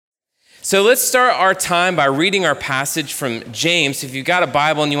So let's start our time by reading our passage from James. So if you've got a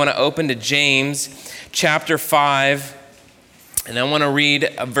Bible and you want to open to James chapter 5, and I want to read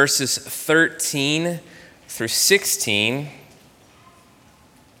verses 13 through 16.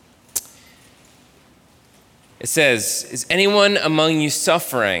 It says, "Is anyone among you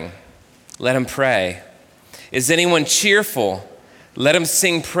suffering? Let him pray. Is anyone cheerful? Let him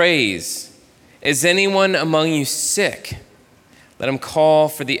sing praise. Is anyone among you sick? Let him call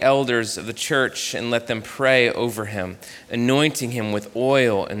for the elders of the church and let them pray over him, anointing him with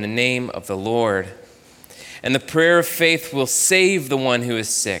oil in the name of the Lord. And the prayer of faith will save the one who is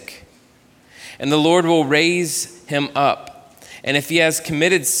sick, and the Lord will raise him up. And if he has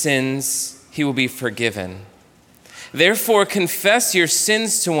committed sins, he will be forgiven. Therefore, confess your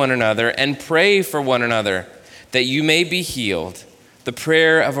sins to one another and pray for one another, that you may be healed. The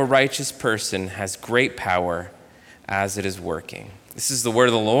prayer of a righteous person has great power as it is working." This is the word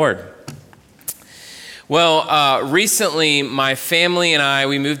of the Lord. Well, recently, my family and I,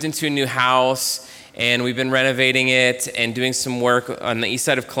 we moved into a new house, and we've been renovating it and doing some work on the east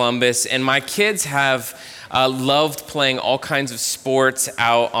side of Columbus. And my kids have loved playing all kinds of sports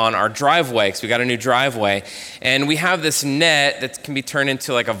out on our driveway, because we got a new driveway. And we have this net that can be turned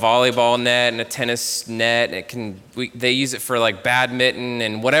into like a volleyball net and a tennis net. They use it for like badminton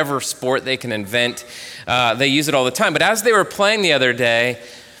and whatever sport they can invent. They use it all the time. But as they were playing the other day,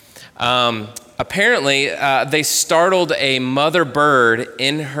 apparently, they startled a mother bird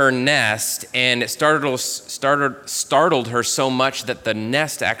in her nest, and it startled her so much that the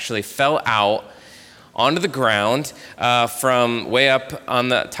nest actually fell out onto the ground from way up on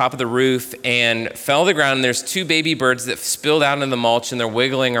the top of the roof and fell to the ground. And there's two baby birds that spilled out into the mulch, and they're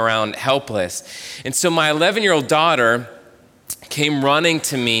wiggling around helpless. And so my 11-year-old daughter came running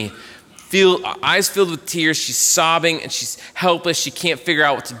to me, eyes filled with tears. She's sobbing and she's helpless. She can't figure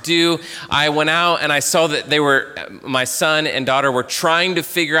out what to do. I went out and I saw that my son and daughter were trying to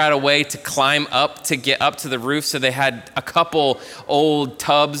figure out a way to climb up to get up to the roof. So they had a couple old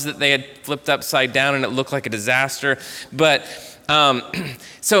tubs that they had flipped upside down, and it looked like a disaster. But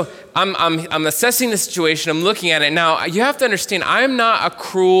so I'm assessing the situation. I'm looking at it. Now, you have to understand, I'm not a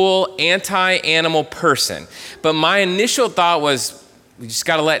cruel, anti-animal person. But my initial thought was, we just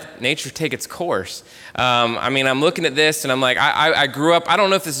got to let nature take its course. I'm looking at this and I'm like, I grew up, I don't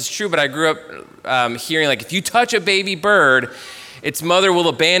know if this is true, but I grew up hearing like, if you touch a baby bird, its mother will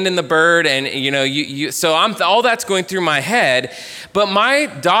abandon the bird, and so all that's going through my head. But my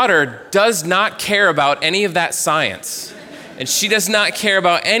daughter does not care about any of that science. And she does not care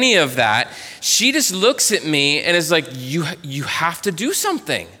about any of that. She just looks at me and is like, you have to do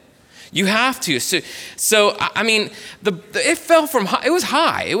something. You have to. So it fell from high. It was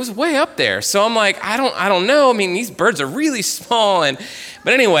high. It was way up there. So I'm like, I don't know. I mean, these birds are really small.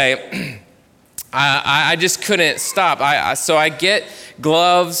 But anyway, I just couldn't stop. So I get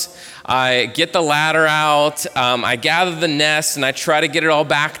gloves. I get the ladder out. I gather the nest and I try to get it all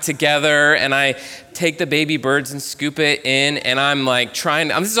back together. And I take the baby birds and scoop it in, and I'm like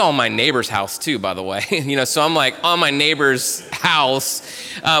this is all my neighbor's house too, by the way. So I'm like on my neighbor's house.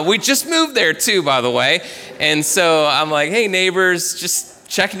 We just moved there too, by the way. And so I'm like, hey neighbors, just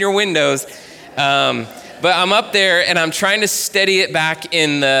checking your windows. But I'm up there and I'm trying to steady it back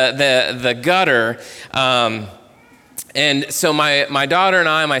in the gutter. And so my daughter and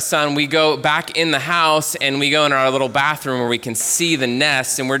I, my son, we go back in the house and we go in our little bathroom where we can see the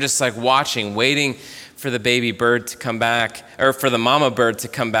nest, and we're just like watching, waiting for the baby bird to come back, or for the mama bird to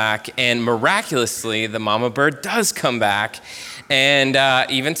come back. And miraculously, the mama bird does come back. And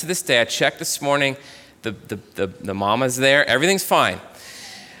even to this day, I checked this morning, the mama's there, everything's fine.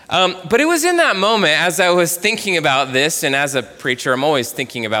 But it was in that moment, as I was thinking about this, and as a preacher, I'm always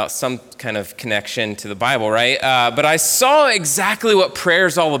thinking about some kind of connection to the Bible, right? But I saw exactly what prayer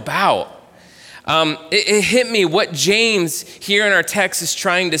is all about. It hit me what James here in our text is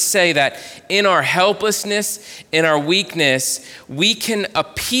trying to say, that in our helplessness, in our weakness, we can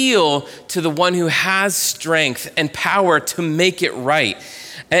appeal to the one who has strength and power to make it right.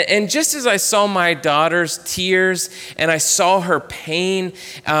 And just as I saw my daughter's tears and I saw her pain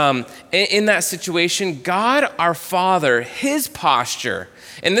in that situation, God our Father, his posture,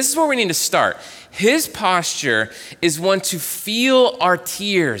 and this is where we need to start. His posture is one to feel our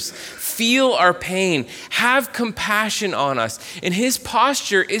tears, feel our pain, have compassion on us. And his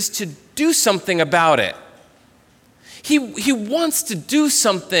posture is to do something about it. He wants to do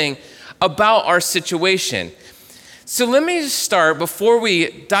something about our situation. So let me just start, before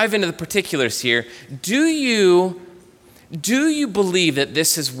we dive into the particulars here. Do you believe that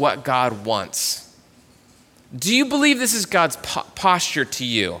this is what God wants? Do you believe this is God's posture to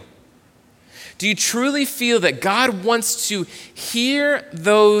you? Do you truly feel that God wants to hear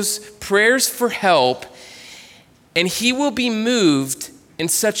those prayers for help, and he will be moved in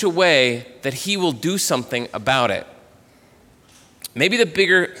such a way that he will do something about it? Maybe the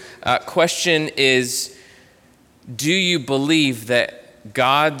bigger question is, do you believe that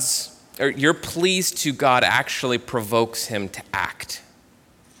your pleas to God actually provokes him to act?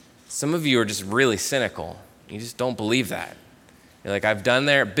 Some of you are just really cynical. You just don't believe that. You're like, I've been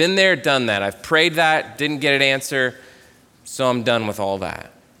there, done that. I've prayed that, didn't get an answer, so I'm done with all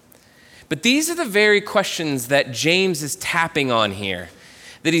that. But these are the very questions that James is tapping on here,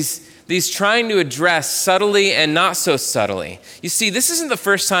 that he's trying to address subtly and not so subtly. You see, this isn't the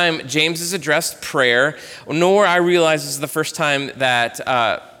first time James has addressed prayer, nor I realize this is the first time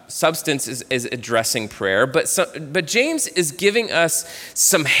that Substance is addressing prayer, but James is giving us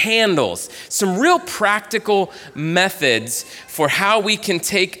some handles, some real practical methods for how we can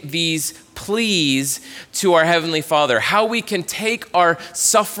take these pleas to our Heavenly Father, how we can take our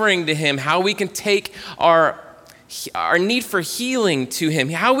suffering to him, how we can take our need for healing to him,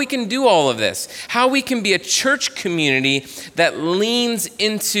 how we can do all of this, how we can be a church community that leans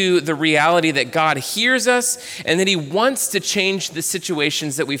into the reality that God hears us and that he wants to change the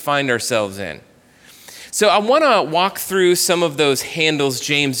situations that we find ourselves in. So I want to walk through some of those handles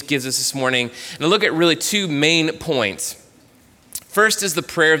James gives us this morning and look at really two main points. First is the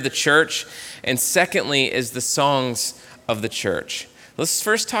prayer of the church, and secondly is the songs of the church. Let's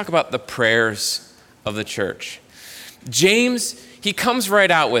first talk about the prayers of the church. James, he comes right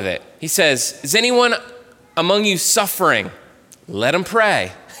out with it. He says, is anyone among you suffering? Let him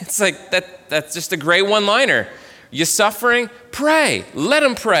pray. It's like, that's just a great one-liner. You suffering? Pray. Let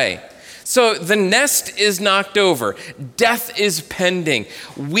him pray. So the nest is knocked over. Death is pending.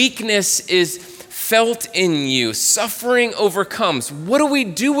 Weakness is felt in you. Suffering overcomes. What do we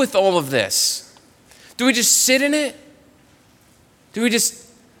do with all of this? Do we just sit in it? Do we just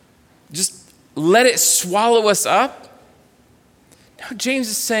let it swallow us up? No, James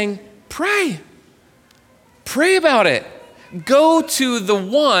is saying, pray. Pray about it. Go to the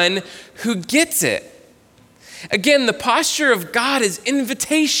one who gets it. Again, the posture of God is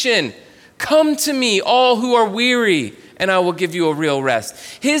invitation. Come to me, all who are weary, and I will give you a real rest.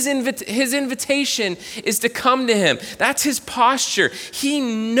 His invitation is to come to him. That's his posture. He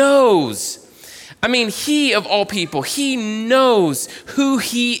knows. He of all people, he knows who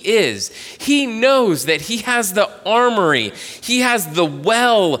he is. He knows that he has the armory. He has the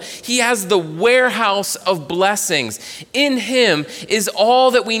well. He has the warehouse of blessings. In him is all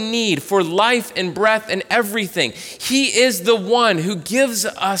that we need for life and breath and everything. He is the one who gives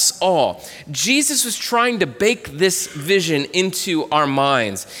us all. Jesus was trying to bake this vision into our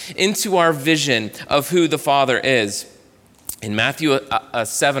minds, into our vision of who the Father is. In Matthew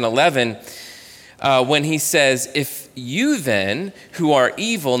 7:11, when he says, if you then, who are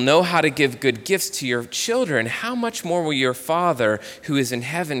evil, know how to give good gifts to your children, how much more will your Father who is in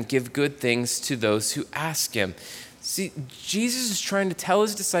heaven give good things to those who ask him? See, Jesus is trying to tell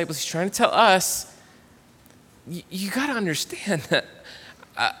his disciples, he's trying to tell us, you got to understand that.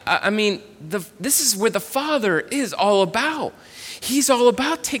 This is where the Father is all about. He's all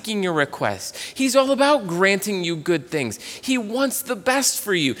about taking your requests. He's all about granting you good things. He wants the best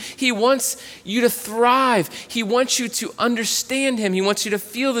for you. He wants you to thrive. He wants you to understand him. He wants you to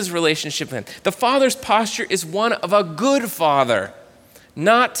feel this relationship with him. The Father's posture is one of a good father,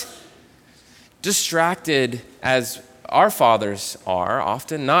 not distracted as our fathers are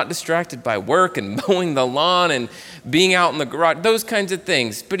often, not distracted by work and mowing the lawn and being out in the garage, those kinds of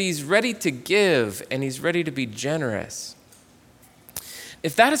things. But he's ready to give and he's ready to be generous.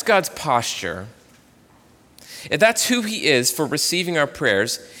 If that is God's posture, if that's who he is for receiving our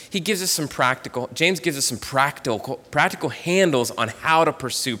prayers, James gives us some practical handles on how to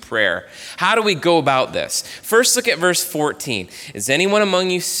pursue prayer. How do we go about this? First, look at verse 14. Is anyone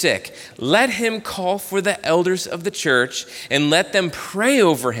among you sick? Let him call for the elders of the church and let them pray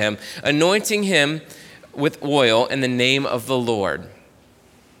over him, anointing him with oil in the name of the Lord.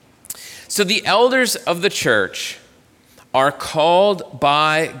 So the elders of the church are called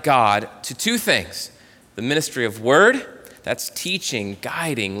by God to two things: the ministry of word, that's teaching,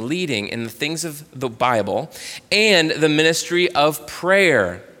 guiding, leading in the things of the Bible, and the ministry of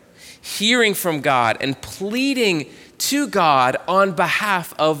prayer, hearing from God and pleading to God on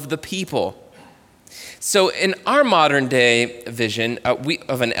behalf of the people. So in our modern day vision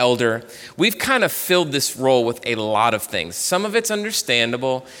of an elder, we've kind of filled this role with a lot of things. Some of it's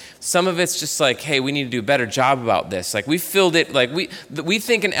understandable. Some of it's just like, hey, we need to do a better job about this. Like we filled it, like we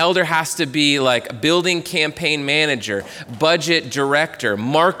think an elder has to be like a building campaign manager, budget director,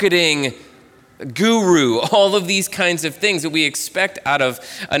 marketing guru, all of these kinds of things that we expect out of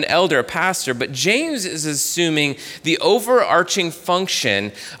an elder, a pastor. But James is assuming the overarching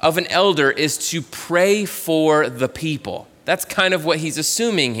function of an elder is to pray for the people. That's kind of what he's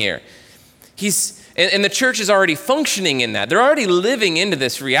assuming here. And the church is already functioning in that. They're already living into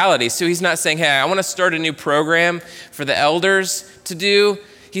this reality. So he's not saying, hey, I want to start a new program for the elders to do.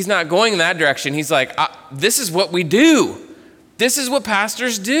 He's not going in that direction. He's like, this is what we do. This is what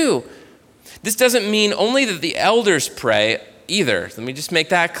pastors do. This doesn't mean only that the elders pray either. Let me just make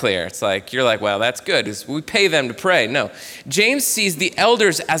that clear. It's like, you're like, well, that's good. We pay them to pray. No. James sees the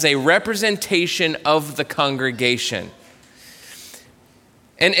elders as a representation of the congregation.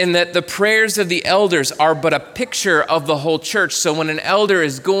 And that the prayers of the elders are but a picture of the whole church. So when an elder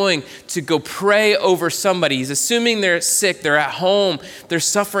is going to go pray over somebody, he's assuming they're sick, they're at home, they're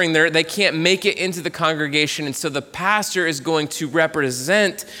suffering, they can't make it into the congregation. And so the pastor is going to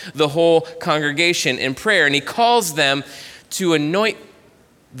represent the whole congregation in prayer. And he calls them to anoint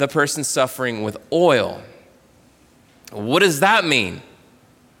the person suffering with oil. What does that mean?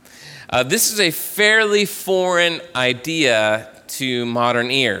 This is a fairly foreign idea to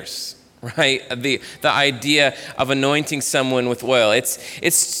modern ears, right? The idea of anointing someone with oil.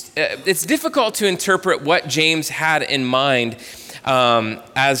 It's difficult to interpret what James had in mind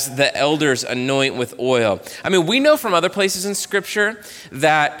as the elders anoint with oil. I mean, we know from other places in Scripture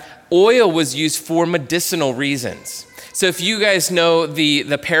that oil was used for medicinal reasons. So if you guys know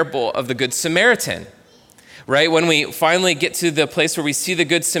the parable of the Good Samaritan, right? When we finally get to the place where we see the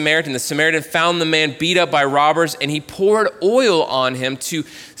Good Samaritan, the Samaritan found the man beat up by robbers, and he poured oil on him to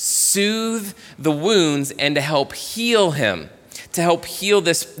soothe the wounds and to help heal him, to help heal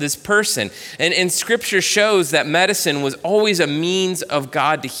this person. And Scripture shows that medicine was always a means of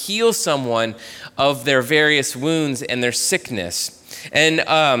God to heal someone of their various wounds and their sickness. And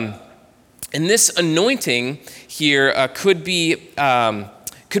this anointing here could be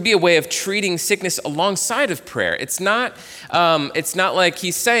a way of treating sickness alongside of prayer. It's not like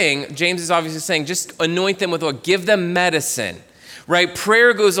he's saying, James is obviously saying, just anoint them with oil, give them medicine, right?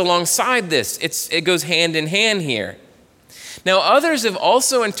 Prayer goes alongside this. It goes hand in hand here. Now, others have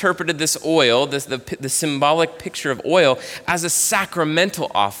also interpreted this oil, the symbolic picture of oil, as a sacramental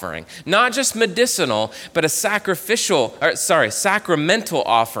offering. Not just medicinal, but a sacramental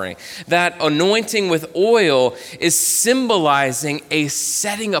offering. That anointing with oil is symbolizing a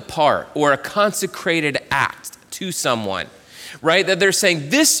setting apart or a consecrated act to someone, right? That they're saying,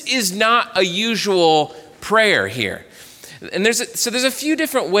 this is not a usual prayer here. And there's a few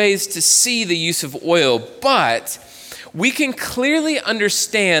different ways to see the use of oil, but we can clearly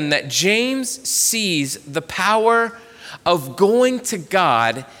understand that James sees the power of going to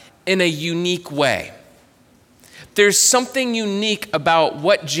God in a unique way. There's something unique about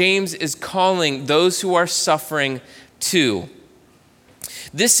what James is calling those who are suffering to.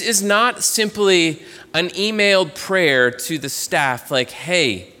 This is not simply an emailed prayer to the staff like,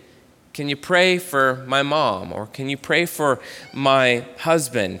 hey, can you pray for my mom? Or can you pray for my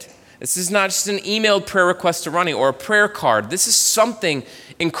husband? This is not just an emailed prayer request to Ronnie or a prayer card. This is something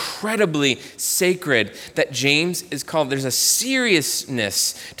incredibly sacred that James is calling. There's a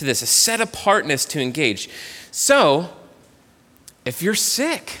seriousness to this, a set apartness to engage. So, if you're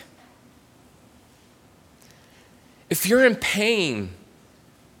sick, if you're in pain,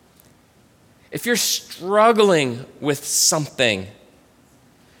 if you're struggling with something,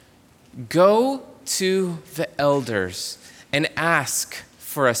 go to the elders and ask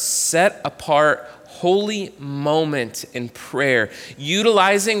for a set-apart, holy moment in prayer,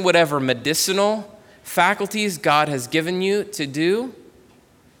 utilizing whatever medicinal faculties God has given you to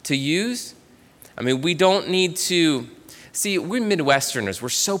use. I mean, we don't need to... See, we're Midwesterners. We're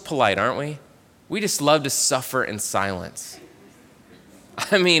so polite, aren't we? We just love to suffer in silence.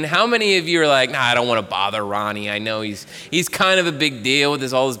 I mean, how many of you are like, nah, I don't want to bother Ronnie. I know he's kind of a big deal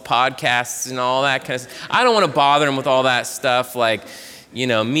with all his podcasts and all that kind of stuff. I don't want to bother him with all that stuff, like, you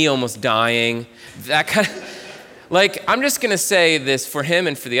know, me almost dying, that kind of, like, I'm just going to say this for him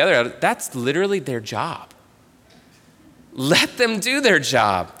and for the other, that's literally their job. Let them do their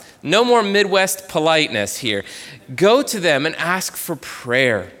job. No more Midwest politeness here. Go to them and ask for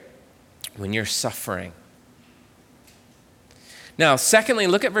prayer when you're suffering. Now, secondly,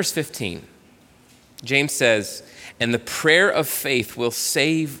 look at verse 15. James says, and the prayer of faith will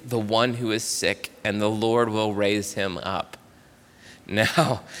save the one who is sick, and the Lord will raise him up.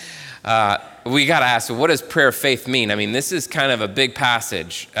 Now, we got to ask, what does prayer of faith mean? I mean, this is kind of a big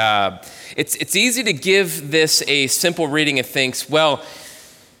passage. It's easy to give this a simple reading and think, well,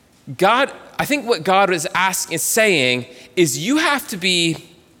 God, I think what God is saying is you have to be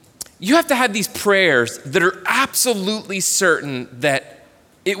you have to have these prayers that are absolutely certain that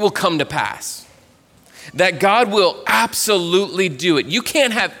it will come to pass, that God will absolutely do it. You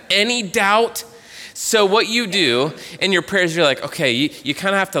can't have any doubt. So what you do in your prayers, you're like, okay, you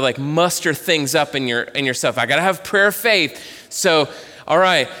kind of have to like muster things up in yourself. I got to have prayer of faith. So, all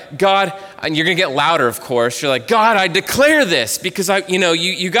right, God, and you're going to get louder, of course. You're like, God, I declare this because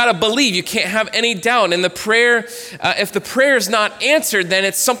you got to believe. You can't have any doubt. And the prayer, if the prayer is not answered, then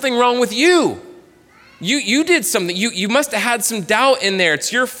it's something wrong with you. You did something. You must have had some doubt in there.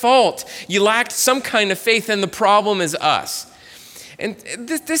 It's your fault. You lacked some kind of faith, and the problem is us. And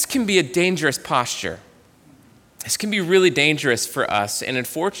this can be a dangerous posture. This can be really dangerous for us. And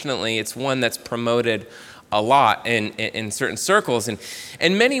unfortunately, it's one that's promoted a lot in certain circles. And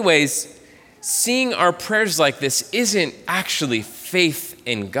in many ways, seeing our prayers like this isn't actually faith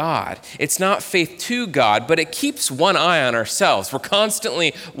in God. It's not faith to God, but it keeps one eye on ourselves. We're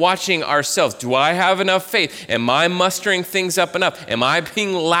constantly watching ourselves. Do I have enough faith? Am I mustering things up enough? Am I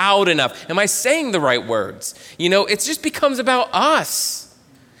being loud enough? Am I saying the right words? It just becomes about us.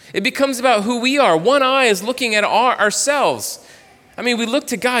 It becomes about who we are. One eye is looking at ourselves. I mean, we look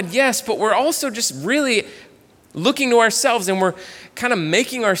to God, yes, but we're also just really looking to ourselves, and we're kind of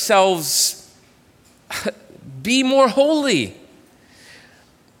making ourselves be more holy.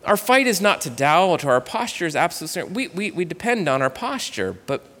 Our fight is not to doubt, or our posture is absolutely, we depend on our posture.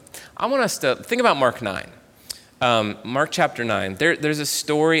 But I want us to think about Mark 9. Mark chapter 9. There's a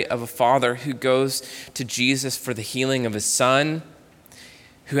story of a father who goes to Jesus for the healing of his son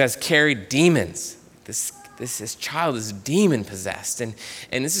who has carried demons. This child is demon possessed, and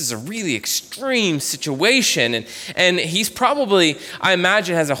this is a really extreme situation, and he's probably, I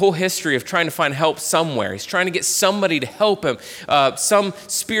imagine, has a whole history of trying to find help somewhere. He's trying to get somebody to help him, some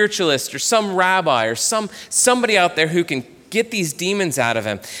spiritualist or some rabbi or somebody out there who can get these demons out of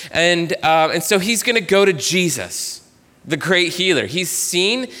him, and so he's going to go to Jesus, the great healer. He's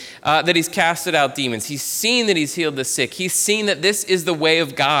seen that he's casted out demons. He's seen that he's healed the sick. He's seen that this is the way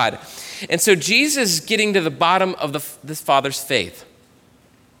of God. And so Jesus is getting to the bottom of this father's faith.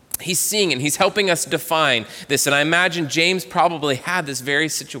 He's seeing it. He's helping us define this. And I imagine James probably had this very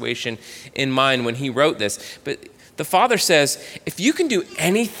situation in mind when he wrote this. But the father says, if you can do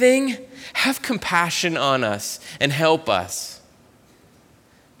anything, have compassion on us and help us.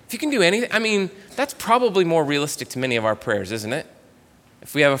 If you can do anything, I mean, that's probably more realistic to many of our prayers, isn't it?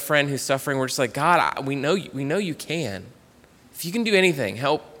 If we have a friend who's suffering, we're just like, God, we know you can. If you can do anything,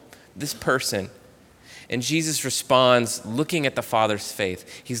 help this person. And Jesus responds looking at the father's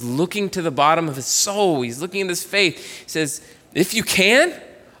faith. He's looking to the bottom of his soul. He's looking at his faith. He says, if you can,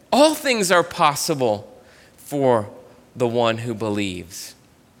 all things are possible for the one who believes.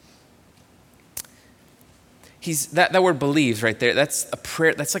 That word believes right there, that's a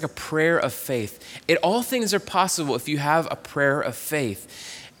prayer. That's like a prayer of faith. All things are possible if you have a prayer of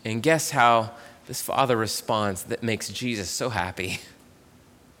faith. And guess how this father responds that makes Jesus so happy?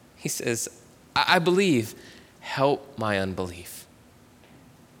 He says, I believe, help my unbelief.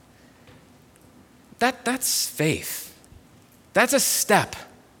 That's faith. That's a step.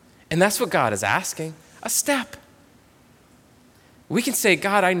 And that's what God is asking, a step. We can say,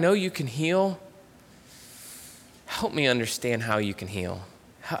 God, I know you can heal. Help me understand how you can heal.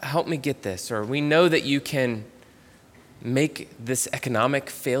 Help me get this. Or we know that you can make this economic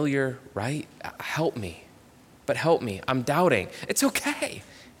failure right. Help me. But help me. I'm doubting. It's okay.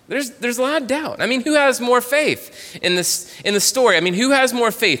 There's a lot of doubt. I mean, who has more faith in the story? I mean, who has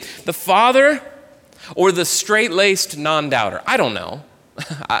more faith? The father or the straight-laced non-doubter? I don't know.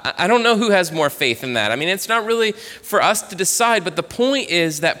 I don't know who has more faith in that. I mean, it's not really for us to decide, but the point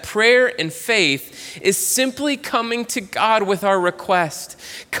is that prayer and faith is simply coming to God with our request,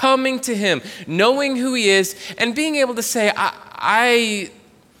 coming to him, knowing who he is, and being able to say, I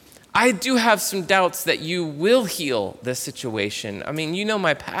do have some doubts that you will heal this situation. I mean, you know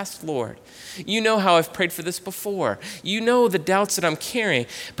my past, Lord. You know how I've prayed for this before. You know the doubts that I'm carrying,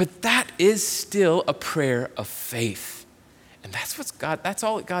 but that is still a prayer of faith. And that's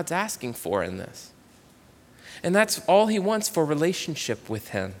all God's asking for in this. And that's all he wants for relationship with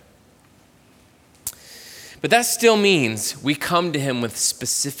him. But that still means we come to him with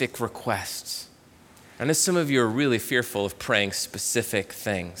specific requests. I know some of you are really fearful of praying specific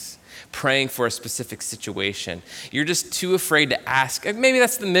things, praying for a specific situation. You're just too afraid to ask. Maybe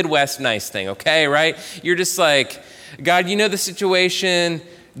that's the Midwest nice thing, okay, right? You're just like, God, you know the situation.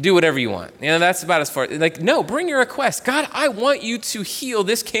 Do whatever you want. You know, that's about as far. Like, no, bring your request. God, I want you to heal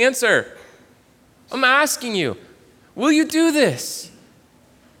this cancer. I'm asking you, will you do this?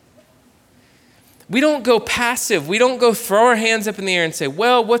 We don't go passive. We don't go throw our hands up in the air and say,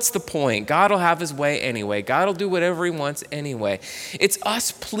 well, what's the point? God will have his way anyway. God will do whatever he wants anyway. It's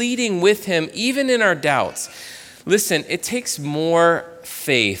us pleading with him, even in our doubts. Listen, it takes more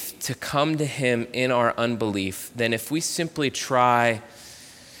faith to come to him in our unbelief than if we simply try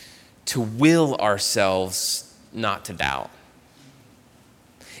to will ourselves not to doubt.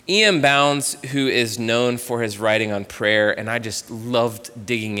 E.M. Bounds, who is known for his writing on prayer, and I just loved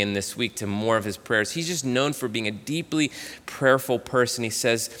digging in this week to more of his prayers. He's just known for being a deeply prayerful person. He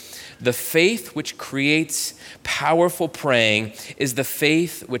says, the faith which creates powerful praying is the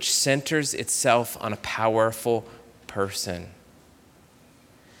faith which centers itself on a powerful person.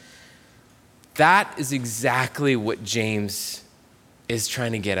 That is exactly what James is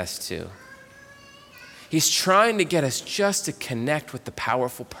trying to get us to. He's trying to get us just to connect with the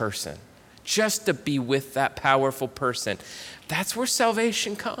powerful person, just to be with that powerful person. That's where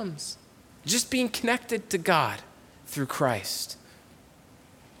salvation comes, just being connected to God through Christ.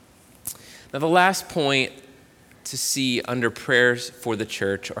 Now, the last point to see under prayers for the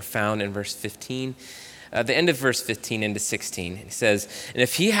church are found in verse 15, the end of verse 15 into 16. He says, and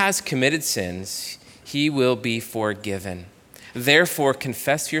if he has committed sins, he will be forgiven. Therefore,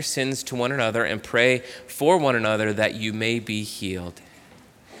 confess your sins to one another and pray for one another that you may be healed.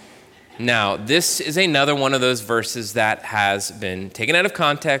 Now, this is another one of those verses that has been taken out of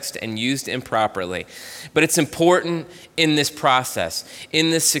context and used improperly. But it's important in this process,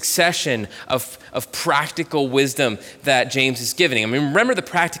 in this succession of practical wisdom that James is giving. I mean, remember the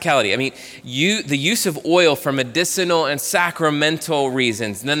practicality. I mean, the use of oil for medicinal and sacramental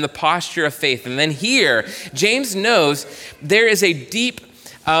reasons, and then the posture of faith. And then here, James knows there's a deep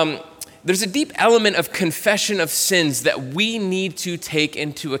element of confession of sins that we need to take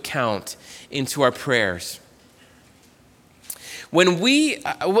into account into our prayers.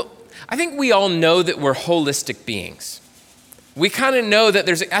 I think we all know that we're holistic beings. We kind of know that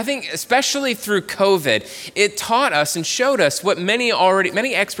I think especially through COVID, it taught us and showed us what many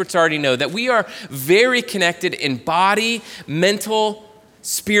experts already know, that we are very connected in body, mental,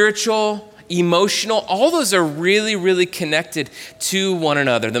 spiritual, emotional. All those are really, really connected to one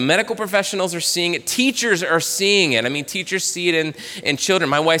another. The medical professionals are seeing it. Teachers are seeing it. I mean, teachers see it in children.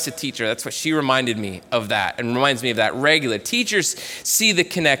 My wife's a teacher. That's what she reminded me of that and reminds me of that regularly. Teachers see the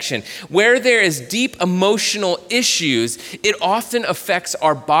connection. Where there is deep emotional issues, it often affects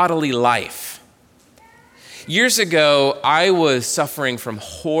our bodily life. Years ago, I was suffering from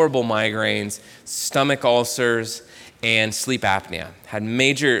horrible migraines, stomach ulcers, and sleep apnea. Had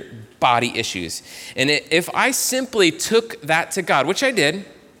major body issues. And if I simply took that to God, which I did,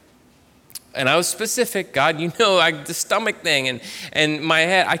 and I was specific, God, you know, the stomach thing and my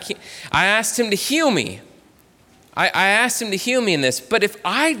head, I asked him to heal me. I asked him to heal me in this. But if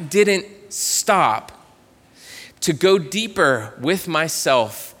I didn't stop to go deeper with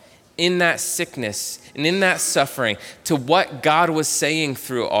myself in that sickness and in that suffering to what God was saying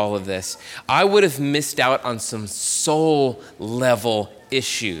through all of this, I would have missed out on some soul level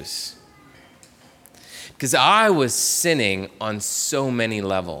issues. Because I was sinning on so many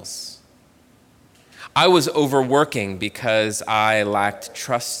levels. I was overworking because I lacked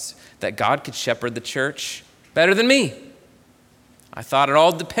trust that God could shepherd the church better than me. I thought it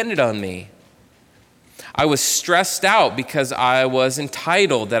all depended on me. I was stressed out because I was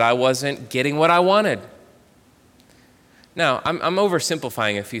entitled that I wasn't getting what I wanted. Now, I'm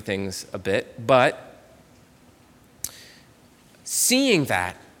oversimplifying a few things a bit, but seeing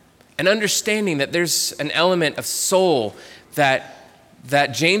that and understanding that there's an element of soul that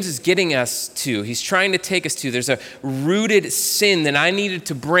James is getting us to, he's trying to take us to. There's a rooted sin that I needed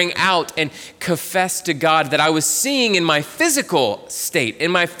to bring out and confess to God that I was seeing in my physical state,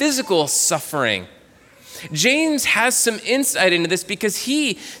 in my physical suffering. James has some insight into this because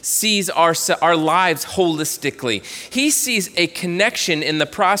he sees our lives holistically. He sees a connection in the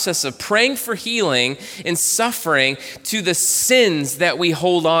process of praying for healing and suffering to the sins that we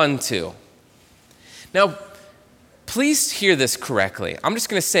hold on to. Now, please hear this correctly. I'm just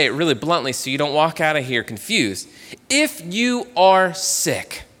going to say it really bluntly so you don't walk out of here confused. If you are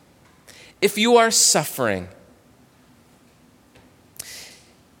sick, if you are suffering,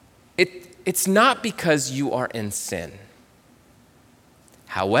 it's not because you are in sin.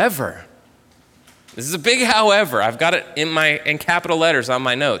 However, this is a big however. I've got it in capital letters on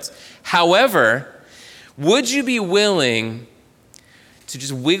my notes. However, would you be willing to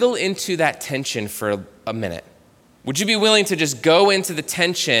just wiggle into that tension for a minute? Would you be willing to just go into the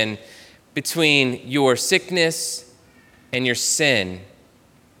tension between your sickness and your sin?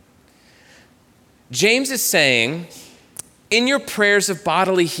 James is saying in your prayers of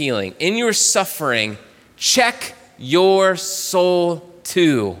bodily healing, in your suffering, check your soul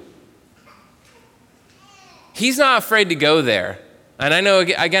too. He's not afraid to go there. And I know,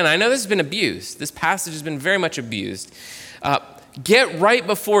 again, I know this has been abused. This passage has been very much abused. Get right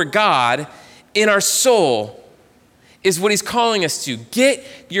before God in our soul is what he's calling us to. Get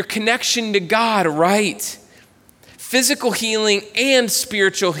your connection to God right. Physical healing and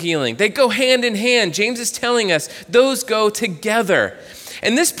spiritual healing, they go hand in hand. James is telling us those go together.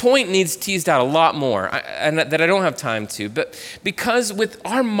 And this point needs teased out a lot more, and that I don't have time to, but because with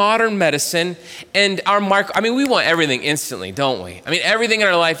our modern medicine and our we want everything instantly, don't we? I mean, everything in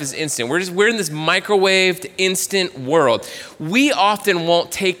our life is instant. We're in this microwaved, instant world. We often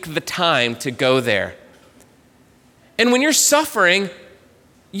won't take the time to go there. And when you're suffering,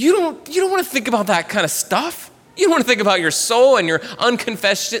 you don't want to think about that kind of stuff. You don't want to think about your soul and your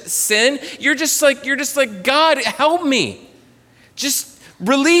unconfessed sin. You're just like, God, help me. Just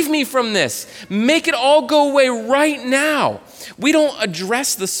relieve me from this. Make it all go away right now. We don't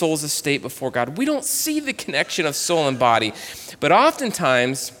address the soul's estate before God. We don't see the connection of soul and body. But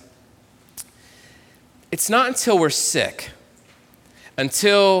oftentimes, it's not until we're sick,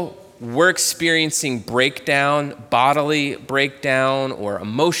 until we're experiencing breakdown, bodily breakdown, or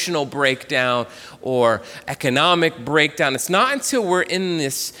emotional breakdown, or economic breakdown. It's not until we're in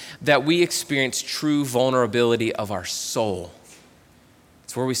this that we experience true vulnerability of our soul.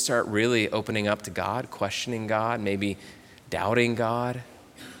 It's where we start really opening up to God, questioning God, maybe doubting God.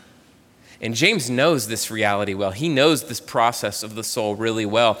 And James knows this reality well. He knows this process of the soul really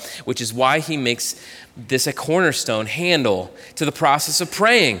well, which is why he makes this a cornerstone handle to the process of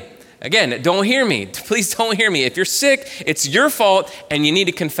praying. Again, don't hear me. Please don't hear me. If you're sick, it's your fault and you need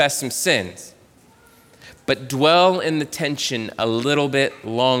to confess some sins. But dwell in the tension a little bit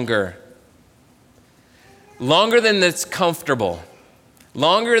longer. Longer than that's comfortable.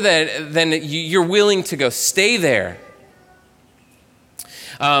 Longer than you're willing to go. Stay there.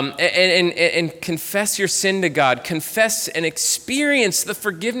 And confess your sin to God. Confess and experience the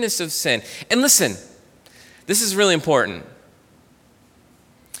forgiveness of sin. And listen, this is really important.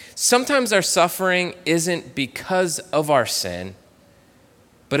 Sometimes our suffering isn't because of our sin,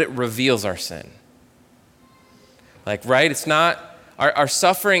 but it reveals our sin. Like, right? It's not, our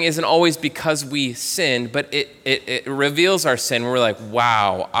suffering isn't always because we sinned, but it reveals our sin. We're like,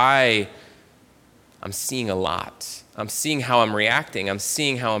 wow, I'm seeing a lot. I'm seeing how I'm reacting. I'm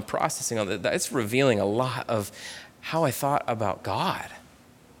seeing how I'm processing all that. It's revealing a lot of how I thought about God.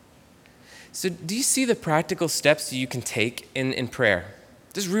 So do you see the practical steps you can take in prayer?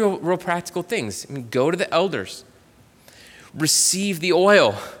 Just real practical things. I mean, go to the elders. Receive the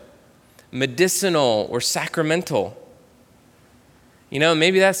oil, medicinal or sacramental. You know,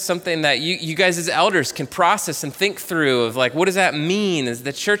 maybe that's something that you guys as elders can process and think through of like, what does that mean? As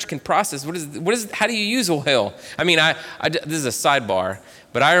the church can process, how do you use oil? I mean, this is a sidebar,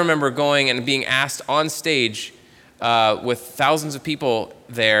 but I remember going and being asked on stage with thousands of people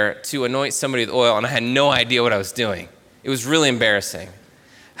there to anoint somebody with oil, and I had no idea what I was doing. It was really embarrassing.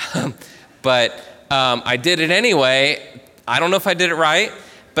 But I did it anyway. I don't know if I did it right,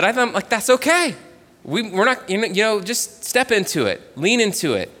 but I thought, like, that's okay. We're not, just step into it. Lean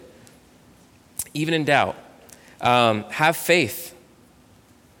into it. Even in doubt. Have faith.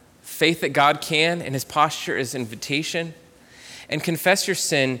 Faith that God can, and his posture is invitation. And confess your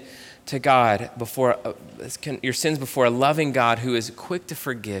sin to God your sins before a loving God who is quick to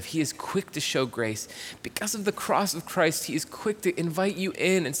forgive. He is quick to show grace. Because of the cross of Christ, he is quick to invite you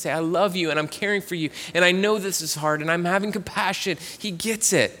in and say, I love you and I'm caring for you. And I know this is hard and I'm having compassion. He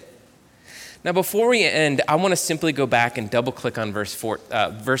gets it. Now, before we end, I want to simply go back and double click on verse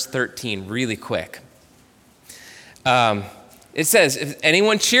 13 really quick. It says, if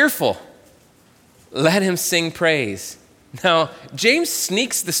anyone cheerful, let him sing praise. Now, James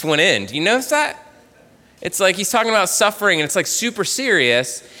sneaks this one in. Do you notice that? It's like he's talking about suffering and it's like super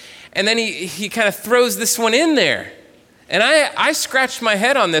serious. And then he kind of throws this one in there. And I scratched my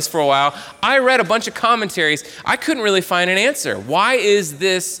head on this for a while. I read a bunch of commentaries. I couldn't really find an answer. Why is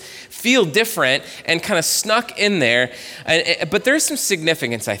this feel different and kind of snuck in there? But there's some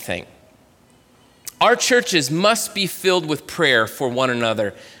significance, I think. Our churches must be filled with prayer for one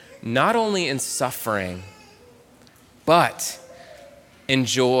another, not only in suffering, but in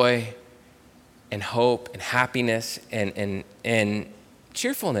joy and hope and happiness and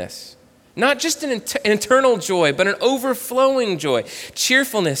cheerfulness. Not just an eternal joy, but an overflowing joy,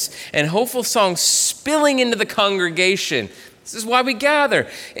 cheerfulness and hopeful songs spilling into the congregation. This is why we gather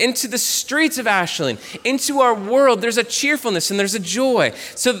into the streets of Ashland, into our world. There's a cheerfulness and there's a joy.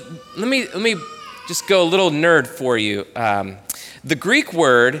 So let me just go a little nerd for you. The Greek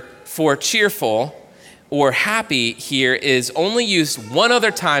word for cheerful or happy here is only used one other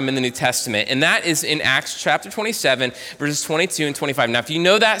time in the New Testament, and that is in Acts chapter 27, verses 22 and 25. Now, if you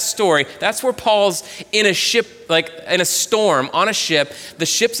know that story, that's where Paul's in a ship, like in a storm on a ship. The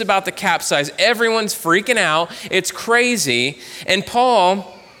ship's about to capsize. Everyone's freaking out. It's crazy. And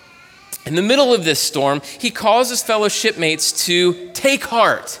Paul, in the middle of this storm, he calls his fellow shipmates to take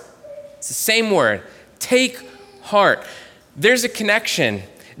heart. It's the same word, take heart. There's a connection.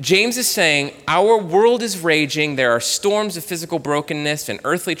 James is saying, our world is raging. There are storms of physical brokenness and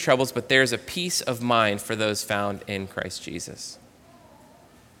earthly troubles, but there's a peace of mind for those found in Christ Jesus.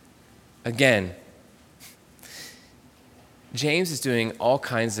 Again, James is doing all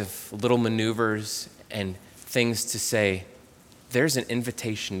kinds of little maneuvers and things to say, there's an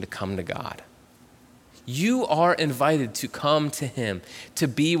invitation to come to God. You are invited to come to him, to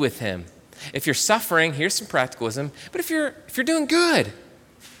be with him. If you're suffering, here's some practicalism, but if you're doing good,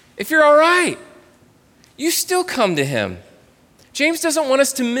 if you're all right, you still come to him. James doesn't want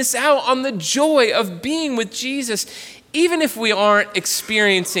us to miss out on the joy of being with Jesus, even if we aren't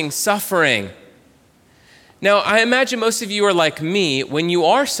experiencing suffering. Now, I imagine most of you are like me. When you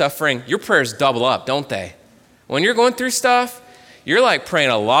are suffering, your prayers double up, don't they? When you're going through stuff, you're like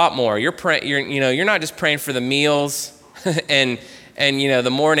praying a lot more. You're not just praying for the meals and the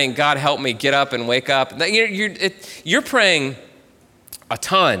morning, God help me get up and wake up. You're praying a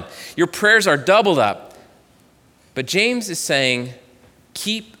ton. Your prayers are doubled up. But James is saying,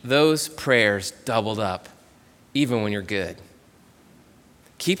 keep those prayers doubled up, even when you're good.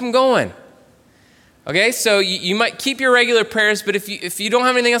 Keep them going. Okay, so you might keep your regular prayers, but if you don't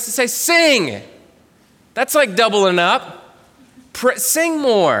have anything else to say, sing. That's like doubling up. Sing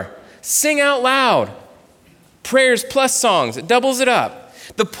more. Sing out loud. Prayers plus songs. It doubles it up.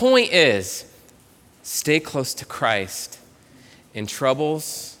 The point is, stay close to Christ in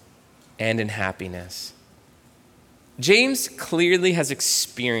troubles and in happiness. James clearly has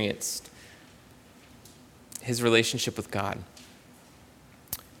experienced his relationship with God.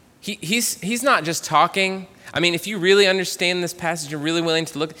 He's not just talking. I mean, if you really understand this passage, you're really willing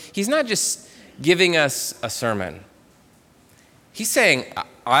to look, he's not just giving us a sermon. He's saying,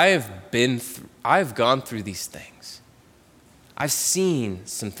 I've gone through these things. I've seen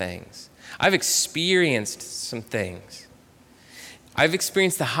some things. I've experienced some things. I've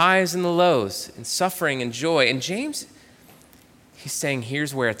experienced the highs and the lows and suffering and joy. And James, he's saying,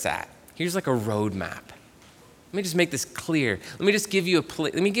 here's where it's at. Here's like a roadmap. Let me just make this clear. Let me just give you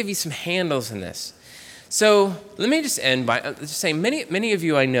let me give you some handles in this. So let me just end by just saying, many of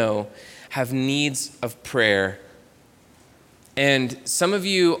you I know have needs of prayer. And some of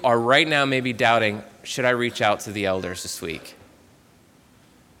you are right now maybe doubting, should I reach out to the elders this week?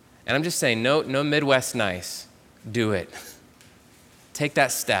 And I'm just saying, no Midwest nice. Do it. Take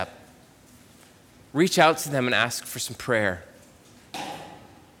that step. Reach out to them and ask for some prayer.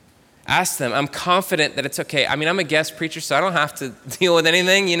 Ask them. I'm confident that it's okay. I mean, I'm a guest preacher, so I don't have to deal with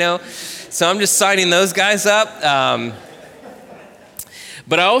anything, So I'm just signing those guys up.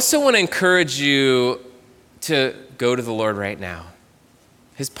 But I also want to encourage you to go to the Lord right now.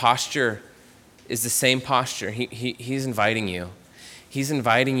 His posture is the same posture. He's inviting you. He's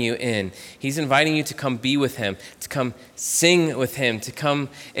inviting you in. He's inviting you to come be with him, to come sing with him, to come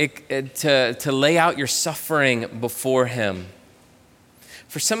to lay out your suffering before him.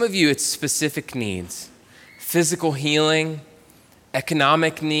 For some of you, it's specific needs, physical healing,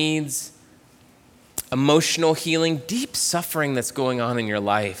 economic needs, emotional healing, deep suffering that's going on in your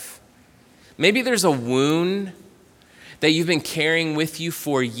life. Maybe there's a wound that you've been carrying with you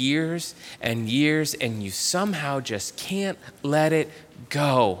for years and years, and you somehow just can't let it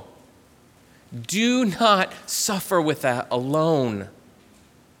go. Do not suffer with that alone.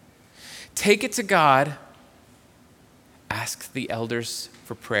 Take it to God. Ask the elders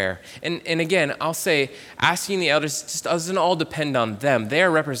for prayer. And again, I'll say, asking the elders just doesn't all depend on them. They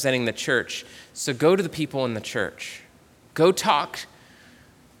are representing the church. So go to the people in the church. Go talk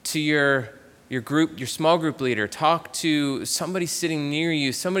to your group, your small group leader. Talk to somebody sitting near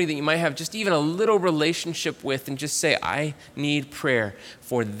you, somebody that you might have just even a little relationship with, and just say, I need prayer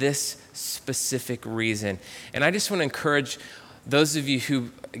for this specific reason. And I just want to encourage those of you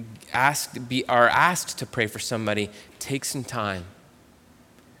who are asked to pray for somebody, take some time.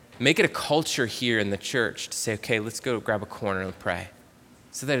 Make it a culture here in the church to say, okay, let's go grab a corner and pray.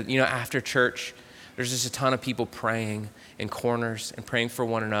 So that, after church, there's just a ton of people praying in corners and praying for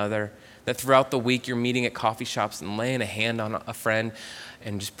one another. That throughout the week you're meeting at coffee shops and laying a hand on a friend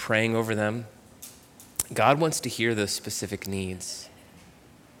and just praying over them. God wants to hear those specific needs.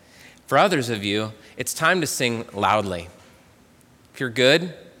 For others of you, it's time to sing loudly. If you're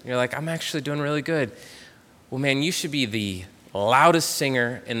good, you're like, I'm actually doing really good. Well, man, you should be the loudest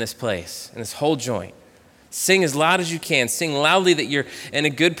singer in this place, in this whole joint. Sing as loud as you can. Sing loudly that you're in a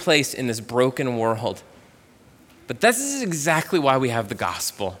good place in this broken world. But this is exactly why we have the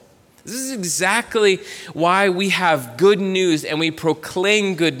gospel. This is exactly why we have good news and we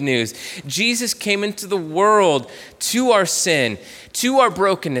proclaim good news. Jesus came into the world to our sin, to our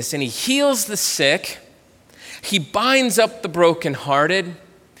brokenness, and he heals the sick. He binds up the brokenhearted.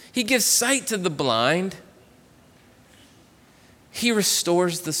 He gives sight to the blind. He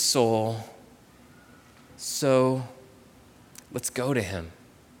restores the soul. So let's go to him.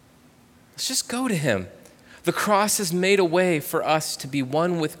 Let's just go to him. The cross has made a way for us to be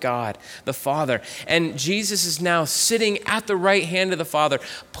one with God, the Father. And Jesus is now sitting at the right hand of the Father,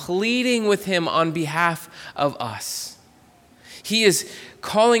 pleading with him on behalf of us. He is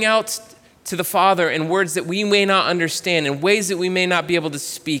calling out to the Father in words that we may not understand, in ways that we may not be able to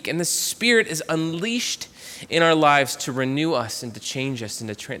speak. And the Spirit is unleashed in our lives to renew us and to change us and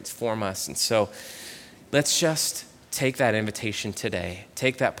to transform us. And so let's just take that invitation today,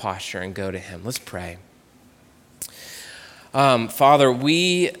 take that posture and go to him. Let's pray. Father,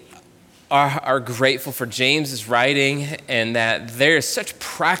 we are grateful for James's writing and that there is such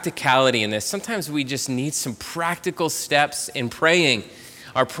practicality in this. Sometimes we just need some practical steps in praying.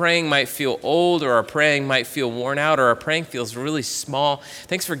 Our praying might feel old, or our praying might feel worn out, or our praying feels really small.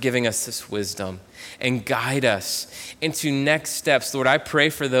 Thanks for giving us this wisdom and guide us into next steps. Lord, I pray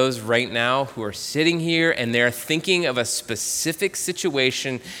for those right now who are sitting here and they're thinking of a specific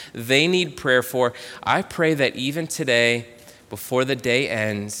situation they need prayer for. I pray that even today, before the day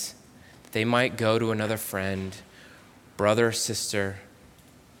ends, they might go to another friend, brother or sister,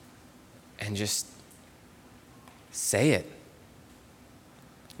 and just say it.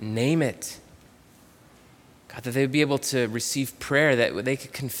 Name it. God, that they would be able to receive prayer, that they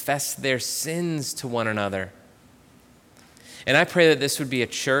could confess their sins to one another. And I pray that this would be a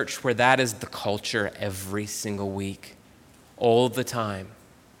church where that is the culture every single week, all the time.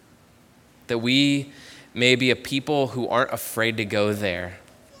 That we may be a people who aren't afraid to go there,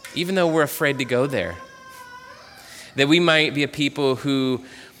 even though we're afraid to go there. That we might be a people who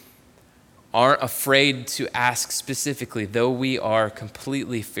aren't afraid to ask specifically, though we are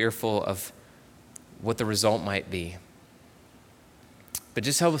completely fearful of what the result might be. But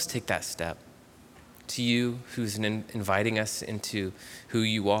just help us take that step to you who's inviting us into who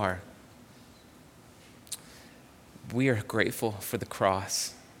you are. We are grateful for the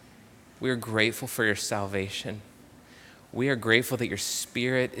cross. We are grateful for your salvation. We are grateful that your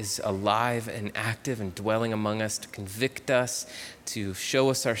Spirit is alive and active and dwelling among us to convict us, to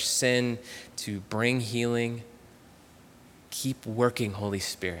show us our sin, to bring healing. Keep working, Holy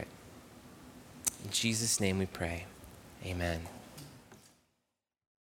Spirit. In Jesus' name we pray. Amen.